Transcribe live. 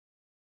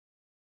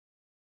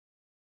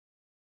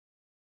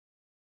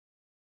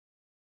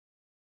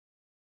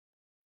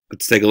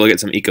Let's take a look at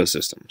some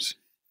ecosystems.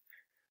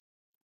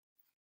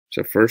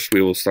 So first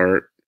we will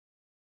start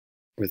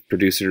with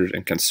producers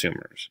and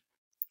consumers.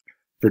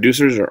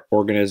 Producers are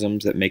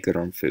organisms that make their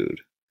own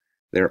food.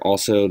 They're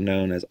also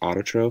known as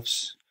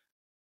autotrophs.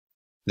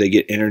 They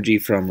get energy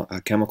from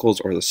chemicals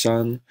or the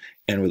sun,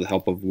 and with the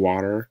help of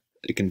water,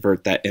 they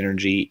convert that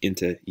energy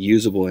into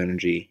usable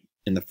energy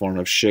in the form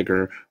of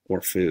sugar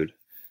or food.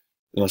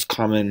 The most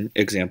common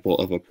example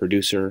of a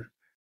producer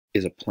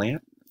is a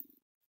plant.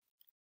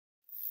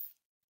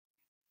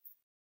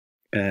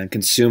 And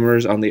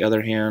consumers, on the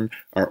other hand,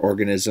 are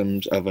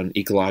organisms of an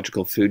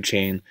ecological food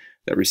chain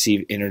that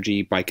receive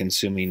energy by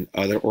consuming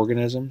other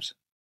organisms.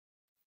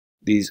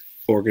 These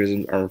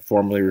organisms are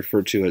formally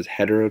referred to as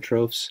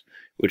heterotrophs,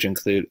 which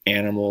include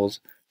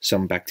animals,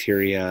 some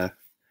bacteria,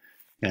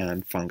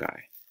 and fungi.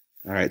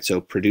 All right, so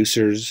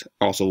producers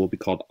also will be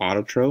called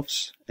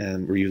autotrophs,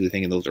 and we're usually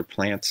thinking those are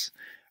plants.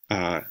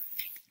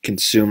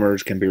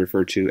 Consumers can be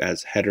referred to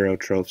as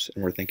heterotrophs,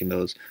 and we're thinking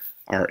those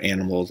are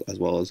animals as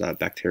well as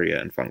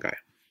bacteria and fungi.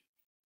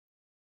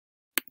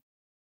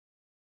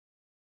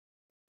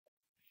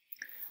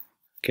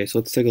 Okay, so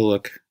let's take a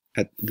look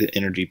at the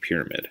energy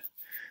pyramid.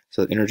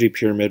 So the energy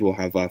pyramid will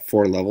have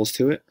 4 levels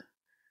to it.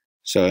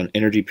 So an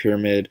energy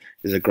pyramid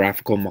is a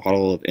graphical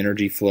model of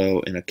energy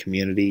flow in a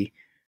community.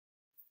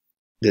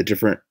 The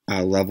different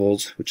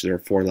levels, which there are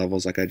 4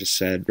 levels like I just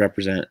said,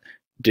 represent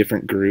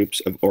different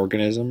groups of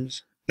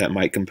organisms that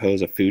might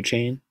compose a food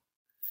chain.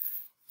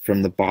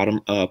 From the bottom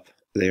up,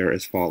 they are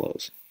as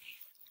follows.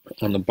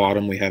 On the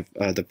bottom, we have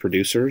the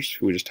producers,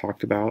 who we just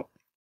talked about.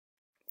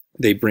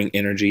 They bring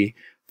energy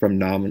from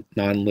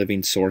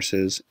non-living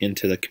sources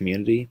into the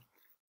community.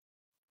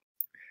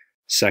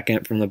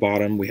 Second, from the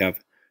bottom, we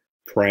have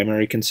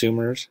primary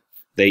consumers.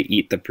 They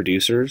eat the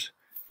producers,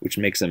 which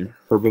makes them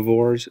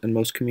herbivores in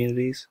most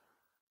communities.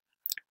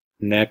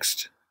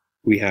 Next,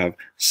 we have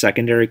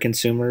secondary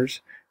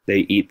consumers. They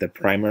eat the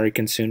primary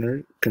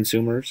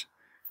consumers,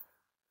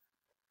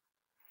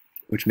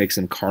 which makes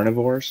them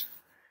carnivores.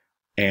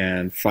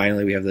 And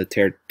finally, we have the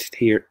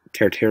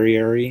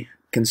tertiary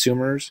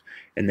consumers,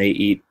 and they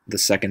eat the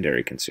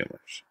secondary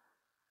consumers.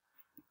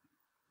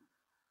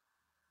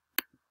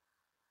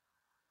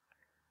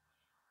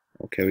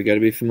 Okay, we got to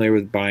be familiar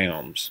with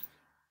biomes.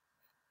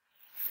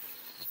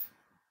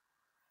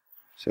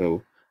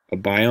 So a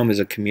biome is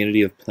a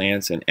community of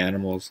plants and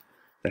animals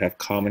that have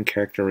common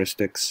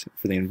characteristics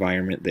for the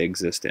environment they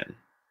exist in.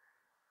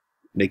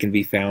 They can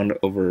be found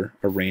over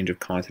a range of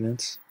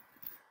continents.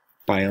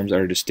 Biomes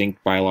are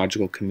distinct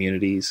biological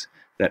communities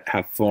that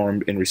have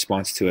formed in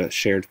response to a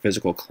shared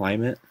physical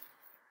climate.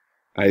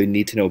 I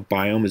need to know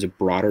biome is a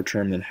broader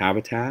term than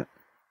habitat.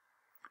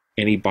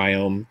 Any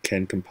biome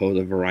can compose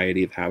a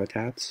variety of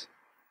habitats.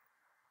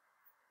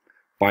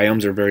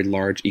 Biomes are very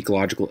large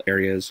ecological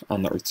areas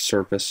on the Earth's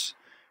surface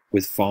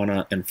with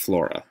fauna and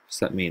flora,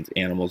 so that means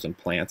animals and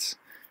plants,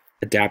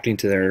 adapting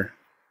to their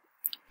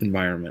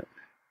environment.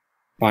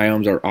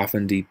 Biomes are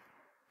often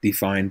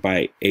defined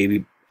by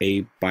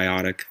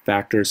abiotic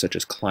factors such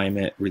as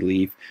climate,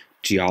 relief,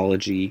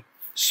 geology,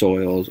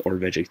 soils, or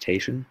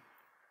vegetation.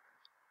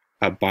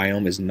 A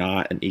biome is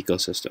not an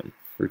ecosystem.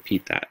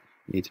 Repeat that.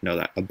 You need to know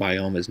that. A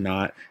biome is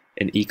not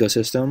an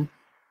ecosystem,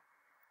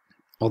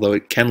 although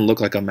it can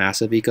look like a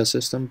massive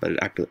ecosystem, but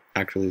it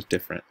actually is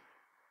different.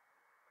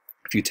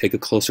 If you take a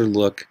closer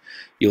look,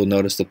 you'll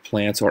notice the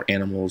plants or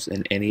animals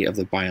in any of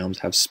the biomes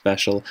have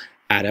special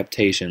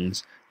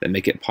adaptations that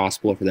make it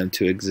possible for them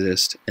to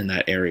exist in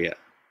that area.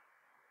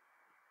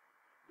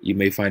 You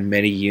may find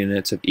many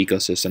units of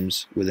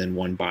ecosystems within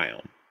one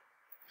biome.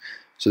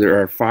 So there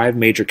are 5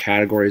 major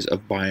categories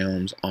of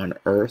biomes on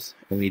Earth,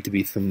 and we need to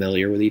be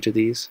familiar with each of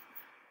these.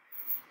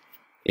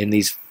 In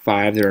these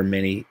 5, there are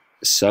many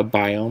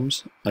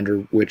subbiomes,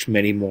 under which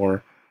many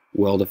more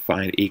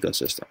well-defined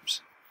ecosystems.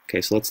 Okay,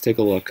 so let's take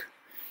a look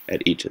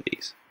at each of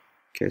these.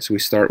 Okay, so we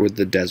start with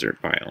the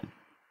desert biome.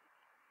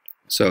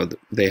 So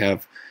they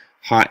have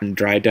hot and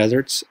dry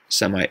deserts,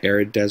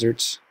 semi-arid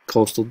deserts,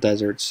 coastal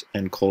deserts,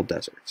 and cold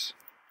deserts.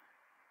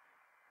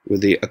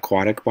 With the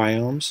aquatic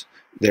biomes,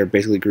 they're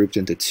basically grouped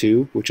into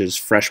 2, which is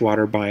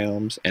freshwater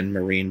biomes and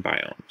marine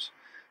biomes.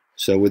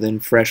 So within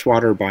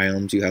freshwater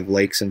biomes, you have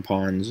lakes and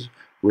ponds,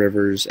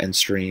 rivers and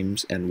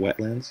streams, and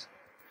wetlands.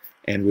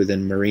 And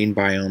within marine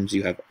biomes,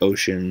 you have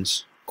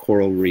oceans,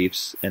 coral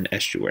reefs, and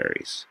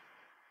estuaries.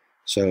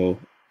 So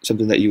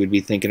something that you would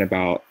be thinking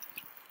about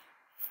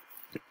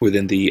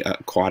within the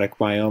aquatic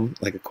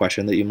biome, like a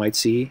question that you might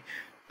see,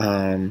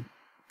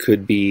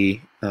 could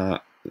be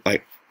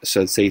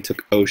so say you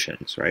took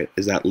oceans, right?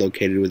 Is that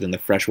located within the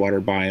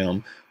freshwater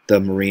biome, the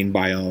marine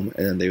biome,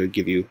 and then they would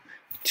give you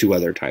 2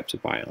 other types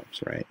of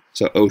biomes, right?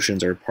 So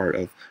oceans are part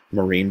of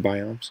marine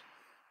biomes.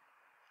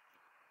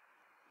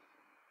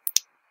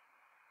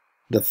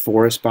 The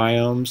forest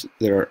biomes,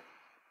 there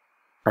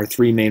are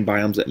 3 main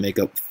biomes that make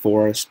up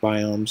forest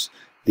biomes.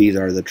 These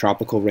are the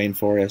tropical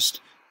rainforest,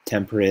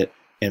 temperate,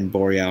 and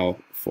boreal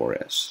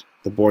forests.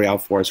 The boreal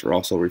forests are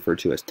also referred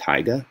to as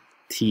taiga,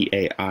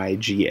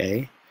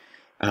 T-A-I-G-A.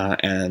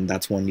 and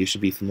that's one you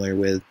should be familiar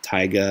with.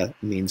 Taiga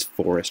means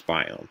forest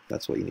biome.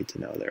 That's what you need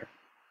to know there.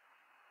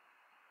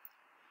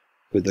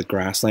 With the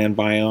grassland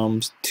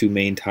biomes, two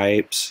main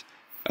types.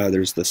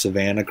 There's the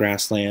savanna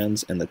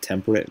grasslands and the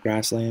temperate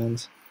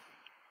grasslands.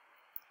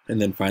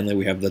 And then finally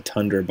we have the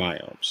tundra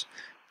biomes.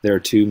 There are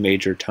two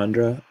major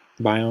tundra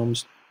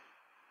biomes,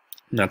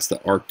 and that's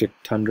the Arctic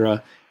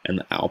tundra and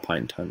the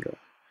alpine tundra.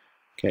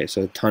 Okay,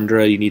 so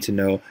tundra, you need to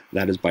know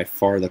that is by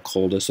far the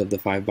coldest of the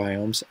 5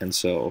 biomes, and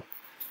so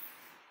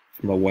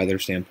from a weather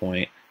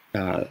standpoint,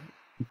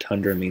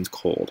 tundra means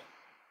cold.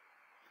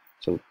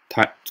 So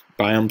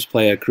biomes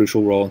play a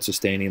crucial role in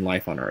sustaining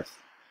life on Earth.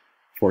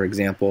 For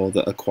example,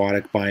 the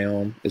aquatic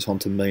biome is home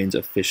to millions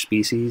of fish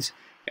species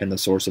and the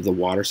source of the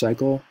water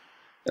cycle.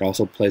 It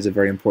also plays a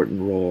very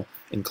important role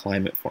in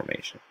climate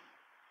formation.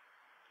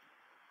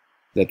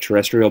 The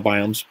terrestrial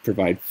biomes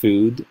provide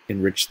food,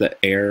 enrich the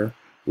air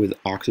with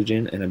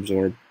oxygen, and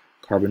absorb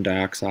carbon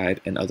dioxide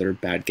and other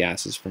bad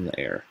gases from the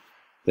air.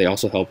 They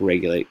also help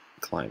regulate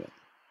climate.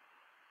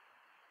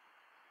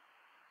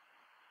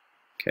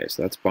 Okay,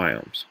 so that's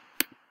biomes.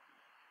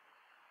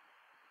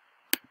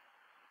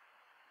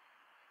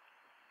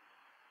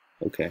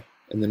 Okay,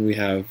 and then we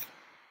have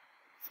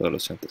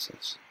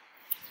photosynthesis.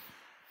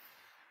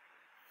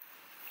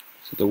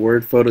 So the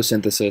word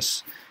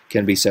photosynthesis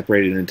can be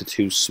separated into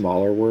 2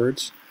 smaller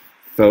words: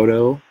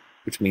 photo,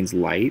 which means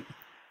light,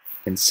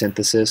 and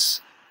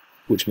synthesis,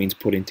 which means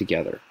putting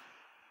together.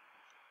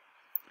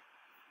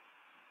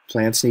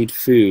 Plants need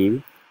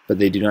food, but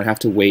they do not have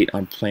to wait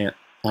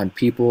on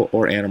people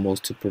or animals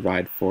to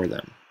provide for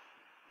them.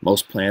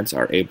 Most plants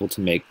are able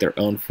to make their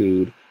own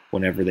food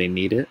whenever they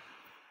need it.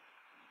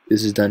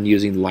 This is done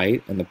using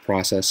light, and the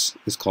process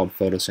is called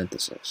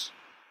photosynthesis.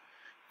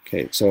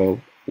 Okay,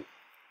 so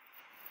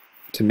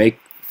to make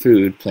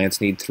food, plants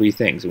need 3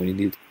 things, and we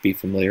need to be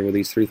familiar with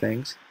these 3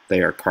 things.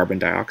 They are carbon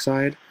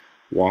dioxide,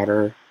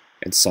 water,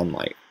 and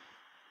sunlight.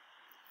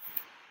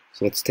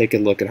 So let's take a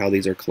look at how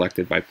these are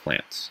collected by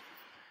plants.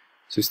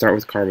 So we start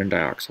with carbon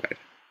dioxide.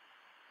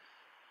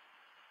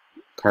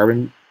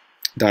 Carbon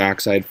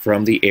dioxide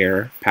from the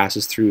air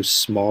passes through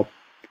small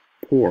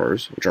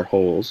pores, which are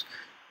holes,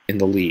 in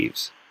the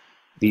leaves.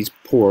 These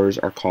pores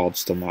are called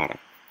stomata.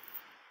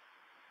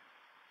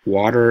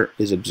 Water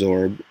is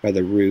absorbed by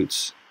the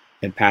roots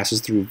and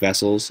passes through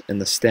vessels in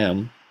the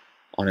stem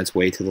on its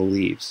way to the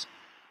leaves.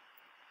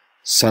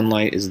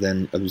 Sunlight is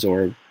then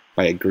absorbed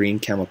by a green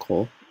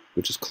chemical,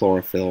 which is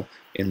chlorophyll,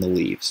 in the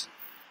leaves.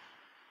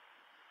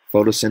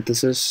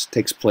 Photosynthesis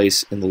takes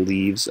place in the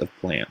leaves of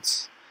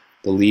plants.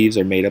 The leaves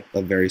are made up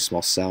of very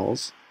small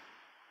cells.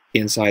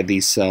 Inside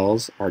these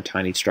cells are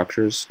tiny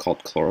structures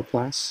called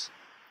chloroplasts.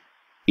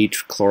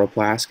 Each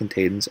chloroplast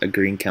contains a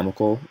green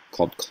chemical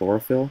called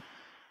chlorophyll,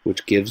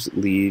 which gives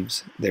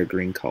leaves their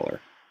green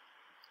color.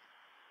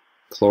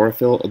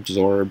 Chlorophyll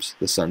absorbs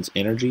the sun's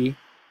energy.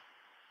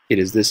 It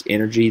is this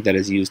energy that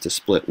is used to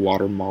split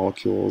water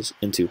molecules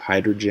into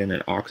hydrogen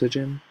and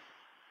oxygen.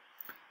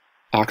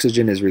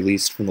 Oxygen is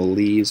released from the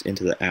leaves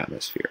into the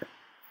atmosphere.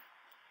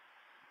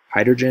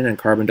 Hydrogen and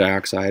carbon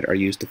dioxide are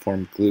used to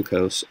form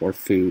glucose, or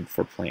food,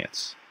 for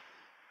plants.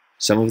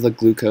 Some of the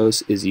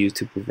glucose is used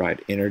to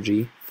provide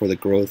energy for the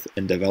growth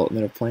and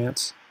development of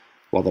plants,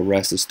 while the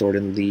rest is stored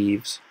in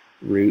leaves,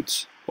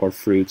 roots, or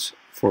fruits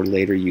for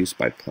later use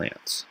by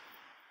plants.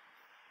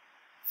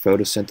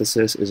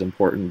 Photosynthesis is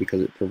important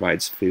because it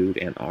provides food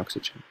and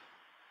oxygen.